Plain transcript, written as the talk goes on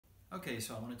Okay,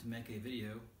 so I wanted to make a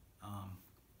video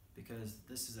because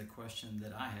this is a question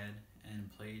that I had and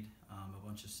played a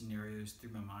bunch of scenarios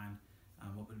through my mind.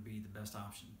 What would be the best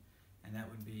option? And that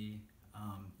would be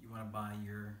you want to buy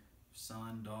your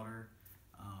son, daughter,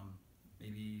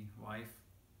 maybe wife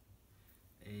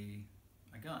a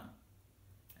gun,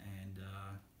 and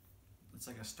it's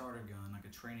like a starter gun, like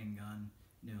a training gun.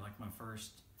 You know, like my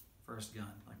first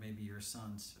gun, like maybe your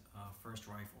son's first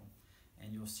rifle.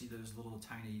 And you'll see those little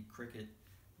tiny Cricket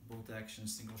bolt action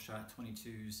single shot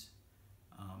 22s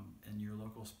in your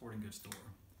local sporting goods store.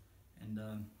 And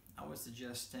I would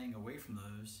suggest staying away from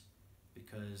those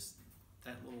because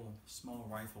that little small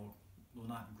rifle will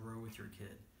not grow with your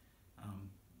kid.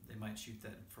 They might shoot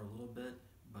that for a little bit,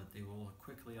 but they will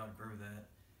quickly outgrow that,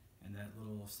 and that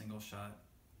little single shot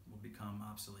will become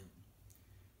obsolete.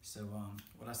 So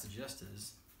what I suggest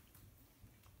is,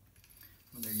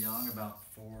 when they're young, about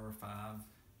 4 or 5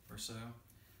 or so,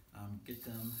 get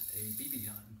them a BB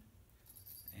gun,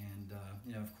 and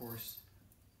you know, of course,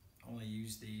 only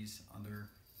use these under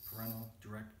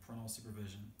direct parental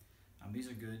supervision. These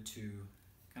are good to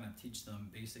kind of teach them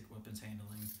basic weapons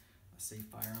handling, safe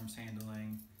firearms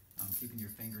handling, keeping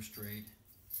your fingers straight,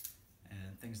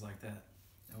 and things like that.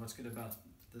 Now, what's good about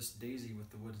this Daisy with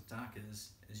the wood stock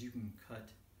is you can cut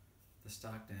the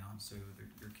stock down so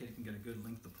your kid can get a good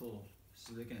length of pull,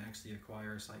 so they can actually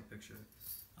acquire a sight picture.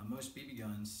 Most BB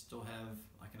guns still have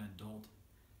like an adult,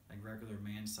 like regular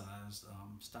man-sized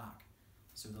stock,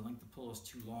 so the length of pull is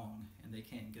too long and they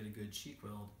can't get a good cheek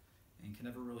weld and can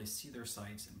never really see their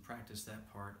sights and practice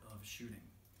that part of shooting.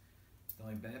 The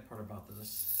only bad part about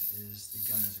this is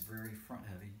the gun is very front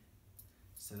heavy,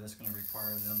 so that's going to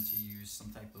require them to use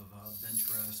some type of bench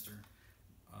rest or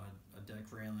a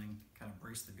deck railing, kind of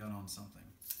brace the gun on something.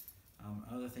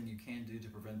 Another thing you can do to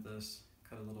prevent this,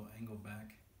 cut a little angle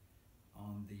back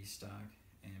on the stock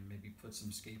and maybe put some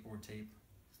skateboard tape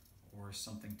or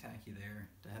something tacky there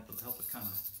to help it kind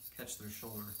of catch their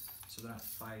shoulder, so they're not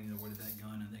fighting their way to that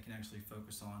gun and they can actually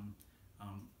focus on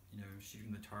you know,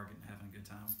 shooting the target and having a good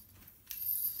time.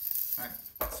 Alright,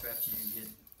 so after you get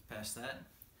past that,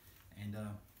 and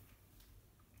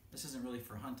this isn't really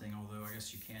for hunting, although I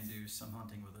guess you can do some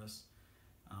hunting with this,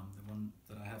 the one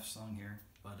that I have slung here,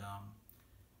 but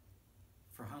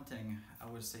for hunting, I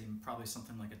would say probably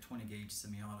something like a 20 gauge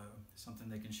semi-auto, something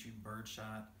they can shoot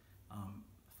birdshot,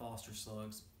 Foster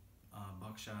slugs,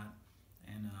 buckshot,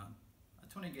 and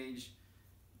a 20 gauge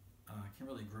can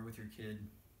really grow with your kid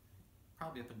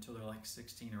probably up until they're like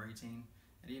 16 or 18,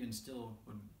 and even still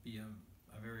would be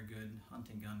a very good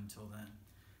hunting gun until then.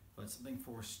 But something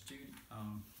for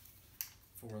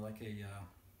for like a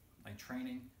like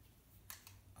training,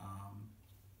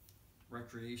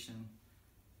 recreation,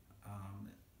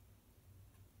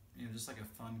 you know, just like a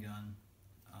fun gun,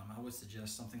 I would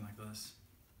suggest something like this.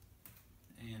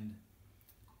 And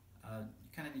you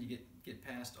kind of need to get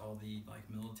past all the like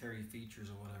military features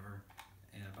or whatever,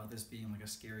 and about this being like a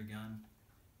scary gun,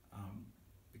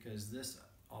 because this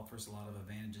offers a lot of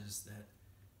advantages that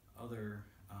other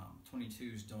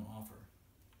 22s don't offer.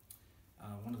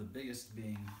 One of the biggest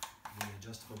being the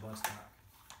adjustable buttstock.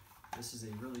 This is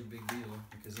a really big deal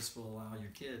because this will allow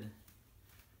your kid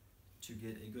to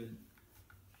get a good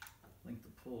length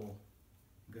of pull,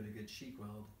 get a good cheek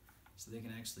weld, so they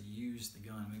can actually use the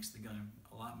gun. It makes the gun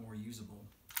a lot more usable.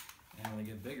 And when they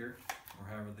get bigger, or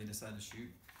however they decide to shoot,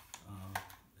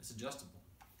 it's adjustable.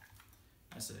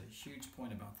 That's a huge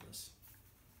point about this.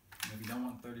 And if you don't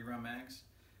want 30 round mags,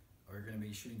 or you're going to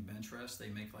be shooting bench rest, they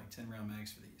make like 10 round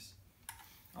mags for these.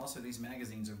 Also, these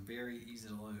magazines are very easy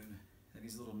to load. They have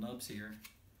these little nubs here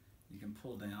you can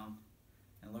pull down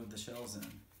and load the shells in.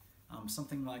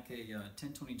 Something like a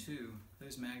 10-22,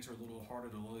 those mags are a little harder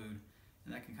to load,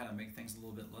 and that can kind of make things a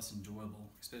little bit less enjoyable,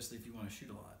 especially if you want to shoot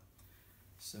a lot.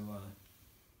 So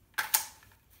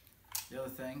the other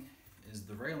thing is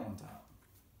the rail on top.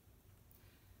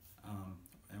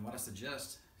 And what I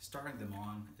suggest starting them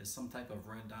on is some type of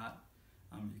red dot.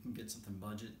 You can get something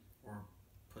budget or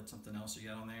put something else you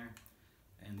got on there.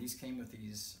 And these came with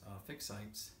these fixed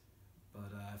sights,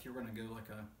 but if you're going to go like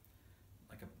a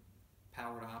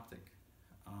powered optic,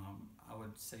 I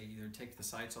would say either take the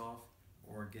sights off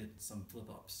or get some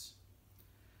flip-ups.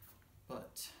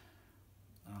 But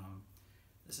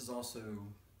this is also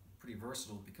pretty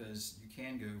versatile because you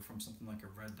can go from something like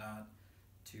a red dot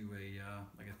to a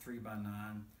like a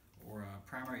 3x9, or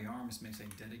Primary Arms makes a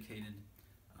dedicated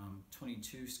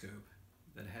 22 scope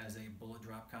that has a bullet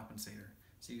drop compensator.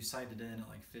 So you sight it in at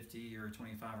like 50 or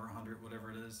 25 or 100, whatever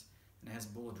it is, and it has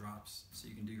bullet drops, so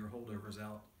you can do your holdovers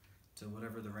out to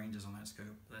whatever the range is on that scope.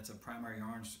 That's a primary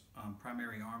arm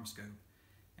scope,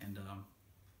 and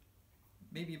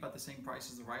maybe about the same price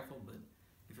as the rifle, but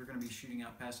if you're going to be shooting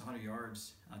out past 100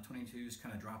 yards, 22s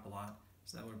kind of drop a lot,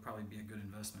 so that would probably be a good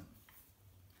investment.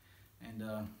 And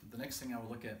the next thing I will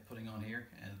look at putting on here,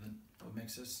 and what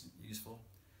makes this useful,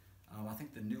 I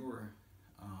think the newer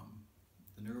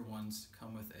ones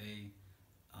come with a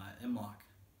M-lock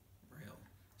rail,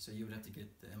 so you would have to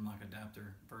get the M-lock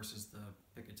adapter versus the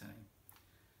Picatinny.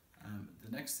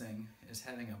 The next thing is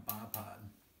having a bipod,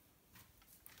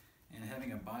 and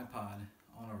having a bipod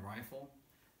on a rifle,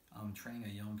 training a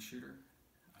young shooter,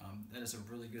 that is a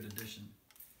really good addition.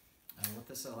 What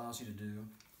this allows you to do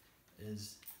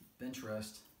is bench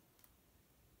rest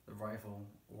the rifle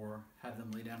or have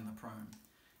them lay down in the prone.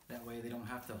 That way they don't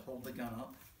have to hold the gun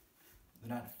up,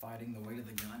 they're not fighting the weight of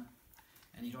the gun,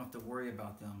 and you don't have to worry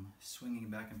about them swinging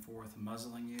back and forth,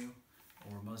 muzzling you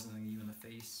or muzzling you in the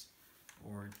face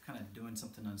or kind of doing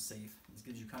something unsafe. This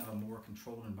gives you kind of a more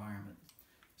controlled environment.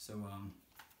 So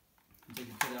you take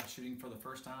your kid out shooting for the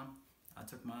first time. I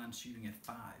took mine shooting at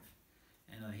 5,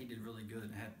 and he did really good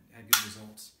and had good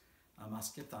results. I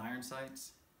skipped the iron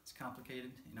sights. It's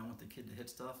complicated, and I want the kid to hit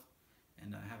stuff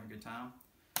and have a good time.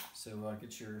 So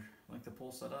get your length of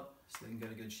pull set up so they can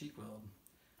get a good cheek weld.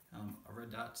 A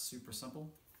red dot's super simple.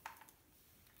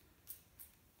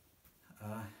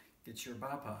 Get your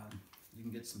bipod. You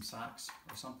can get some socks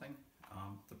or something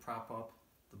to prop up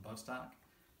the buttstock.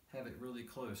 Have it really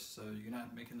close so you're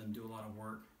not making them do a lot of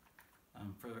work,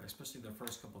 especially the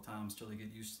first couple times till they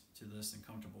get used to this and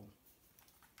comfortable.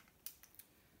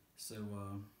 So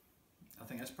I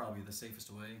think that's probably the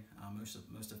safest way,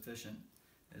 most efficient,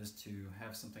 is to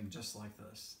have something just like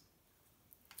this.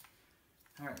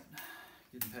 All right,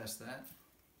 getting past that.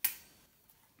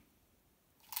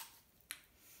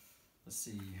 Let's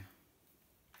see.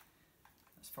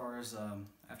 As far as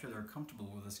after they're comfortable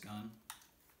with this gun,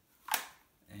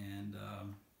 and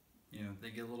you know, they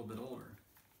get a little bit older,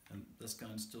 and this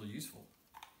gun's still useful.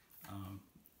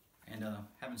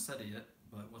 Haven't said it yet,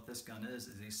 but what this gun is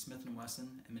a Smith &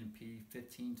 Wesson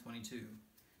M&P15-22.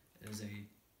 It is a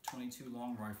 22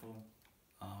 long rifle,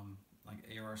 like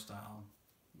AR style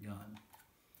gun,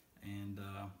 and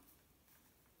a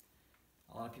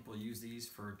lot of people use these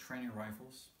for training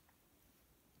rifles.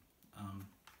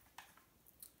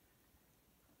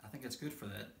 I think it's good for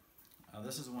that.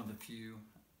 This is one of the few,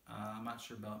 I'm not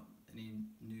sure about any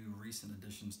new recent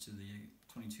additions to the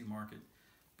 22 market,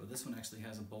 but this one actually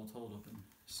has a bolt hold open,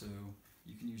 so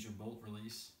you can use your bolt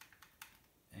release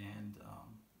and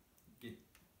get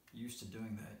used to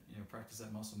doing that. You know, practice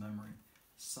that muscle memory.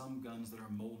 Some guns that are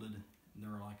molded,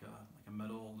 they're like a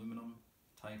metal aluminum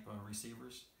type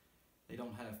receivers. They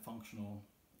don't have functional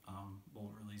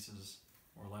bolt releases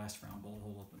or last round bolt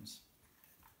hold opens.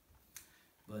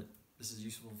 But this is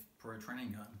useful for a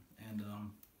training gun, and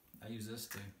I use this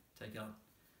to take out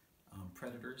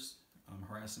predators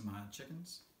harassing my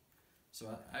chickens. So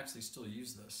I actually still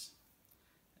use this,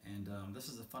 and this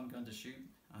is a fun gun to shoot.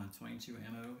 22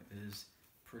 ammo is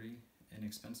pretty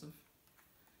inexpensive,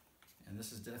 and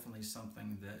this is definitely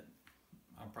something that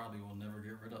I probably will never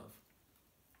get rid of.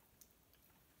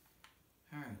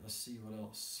 Alright, let's see what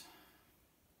else.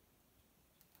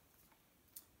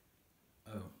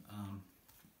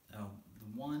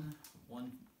 The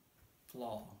one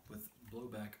flaw with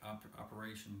blowback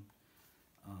operation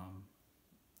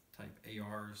type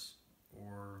ARs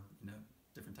or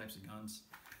different types of guns.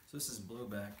 So this is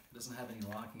blowback. It doesn't have any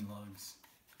locking lugs.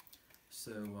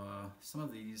 So some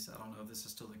of these, I don't know if this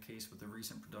is still the case with the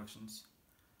recent productions,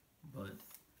 but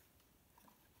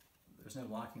there's no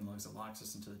locking lugs that locks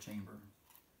us into the chamber.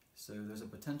 So there's a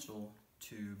potential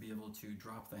to be able to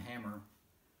drop the hammer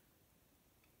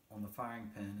on the firing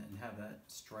pin and have that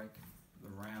strike the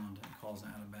round and cause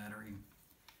out a battery.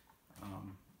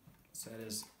 So that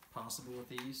is possible with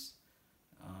these.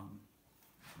 I'm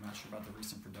not sure about the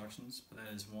recent productions, but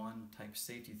that is one type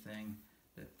safety thing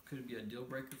that could be a deal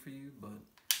breaker for you, but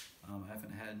I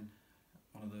haven't had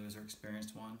one of those or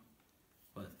experienced one,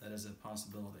 but that is a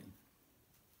possibility.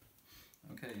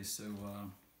 Okay, so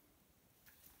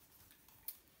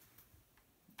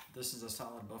this is a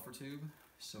solid buffer tube,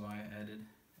 so I added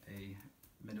a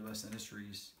Midwest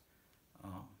Industries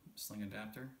sling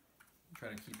adapter. Try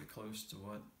to keep it close to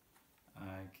what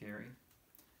I carry.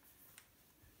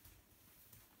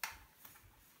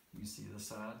 You can see this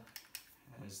side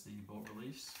has the bolt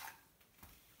release,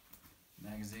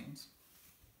 magazines,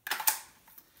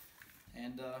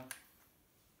 and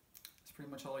that's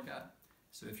pretty much all I got.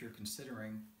 So if you're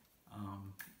considering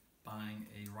buying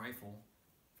a rifle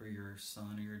for your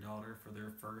son or your daughter for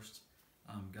their first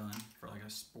gun, for like a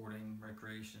sporting,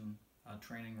 recreation,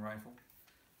 training rifle,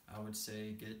 I would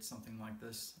say get something like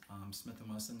this, Smith &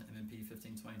 Wesson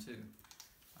M&P15-22.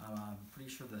 I'm pretty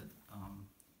sure that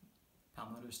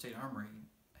Palmetto State Armory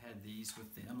had these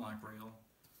with the M-LOK rail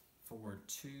for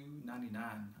 $2.99,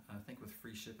 I think with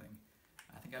free shipping.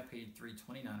 I think I paid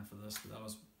 $3.29 for this, but that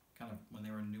was kind of when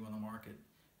they were new on the market.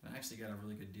 And I actually got a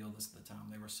really good deal this at the time.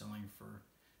 They were selling for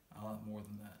a lot more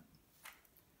than that.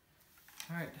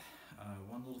 Alright,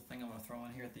 one little thing I want to throw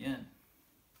in here at the end.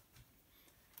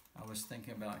 I was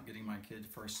thinking about getting my kid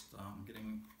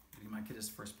getting my kid his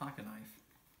first pocket knife.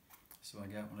 So I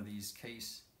got one of these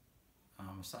Case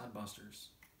side busters,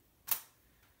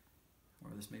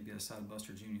 or this may be a side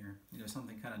buster junior. You know,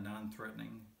 something kind of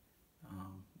non-threatening.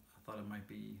 I thought it might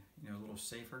be, you know, a little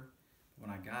safer. When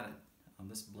I got it,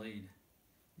 this blade,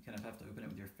 you kind of have to open it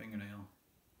with your fingernail.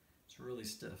 It's really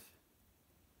stiff,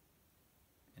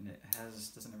 and it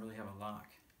doesn't really have a lock.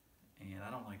 And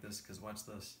I don't like this because watch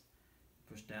this.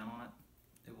 Push down on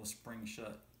it, it will spring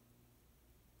shut.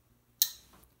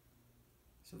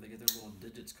 So they get their little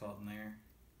digits caught in there.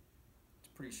 It's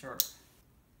pretty sharp.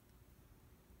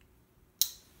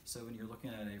 So when you're looking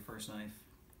at a first knife,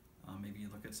 maybe you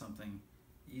look at something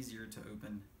easier to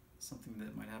open, something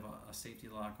that might have a safety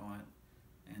lock on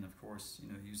it, and of course,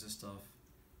 you know, use this stuff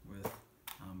with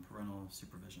parental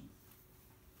supervision.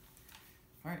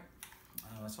 All right,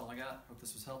 that's all I got. Hope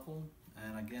this was helpful.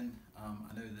 And again,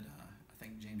 I know that I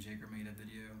think James Yeager made a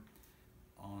video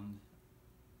on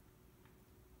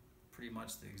pretty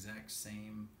much the exact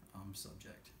same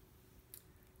subject.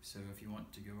 So if you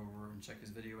want to go over and check his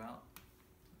video out,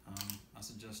 I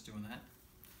suggest doing that.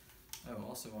 Oh,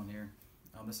 also on here,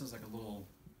 this is like a little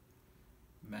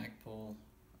Magpul,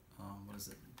 what is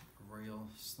it, a rail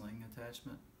sling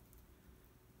attachment.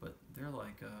 But they're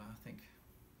like, I think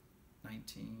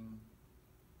 19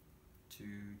 to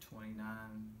 29,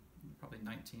 probably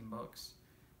 19 bucks.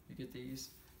 You get these.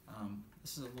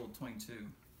 This is a little 22.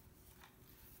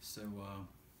 So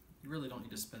you really don't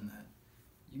need to spend that.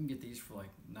 You can get these for like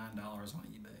 $9 on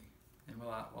eBay. And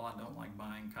while I don't like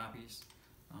buying copies,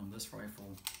 this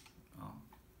rifle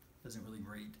doesn't really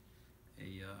rate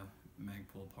a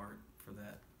Magpul part for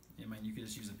that. I mean, you could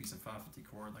just use a piece of 550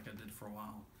 cord like I did for a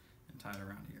while and tie it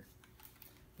around here.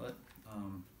 But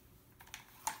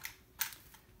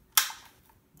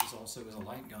this also is a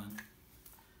light gun.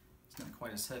 It's not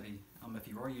quite as heavy. If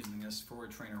you are using this for a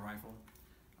trainer rifle,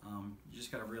 you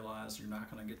just got to realize you're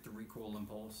not going to get the recoil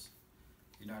impulse.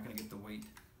 You're not going to get the weight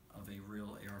of a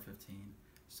real AR-15.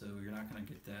 So you're not going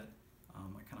to get that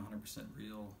like kind of 100%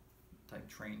 real type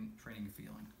training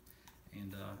feeling.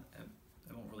 And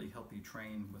it won't really help you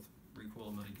train with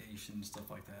recoil mitigation, stuff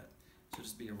like that. So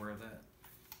just be aware of that.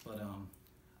 But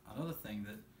another thing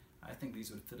that I think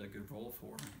these would fit a good role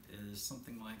for is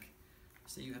something like,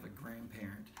 say you have a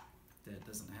grandparent that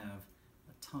doesn't have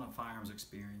a ton of firearms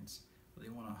experience, but they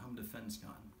want a home defense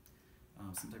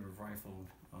gun, some type of rifle,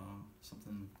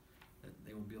 something that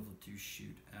they will be able to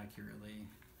shoot accurately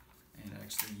and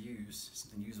actually use,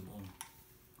 something usable.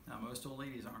 Now most old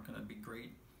ladies aren't going to be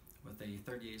great with a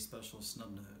 38 Special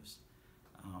snub nose.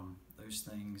 Those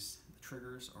things, the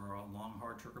triggers are a long,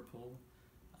 hard trigger pull.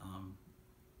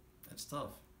 It's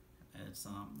tough. It's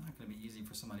not going to be easy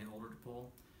for somebody older to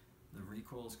pull. The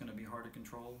recoil is going to be hard to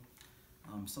control.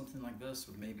 Something like this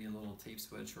with maybe a little tape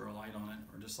switch or a light on it,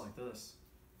 or just like this,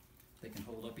 they can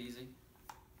hold up easy.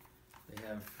 They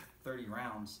have 30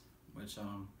 rounds, which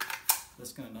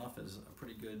this good enough is a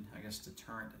pretty good, I guess,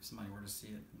 deterrent if somebody were to see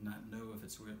it and not know if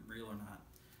it's real or not.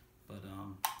 But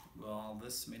well,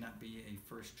 this may not be a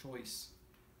first choice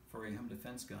for a home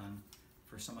defense gun.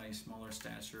 For somebody smaller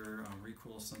stature,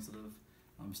 recoil sensitive,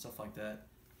 stuff like that,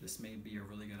 this may be a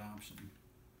really good option.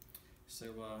 So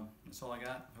that's all I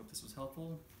got. Hope this was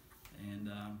helpful, and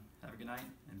have a good night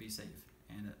and be safe.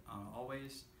 And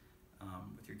always,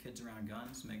 with your kids around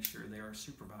guns, make sure they are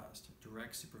supervised,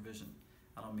 direct supervision.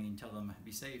 I don't mean tell them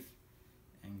be safe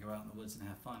and go out in the woods and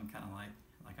have fun, kind of like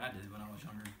I did when I was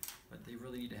younger, but they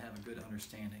really need to have a good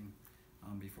understanding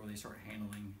before they start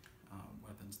handling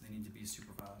weapons. They need to be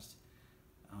supervised.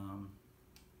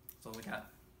 That's all I got.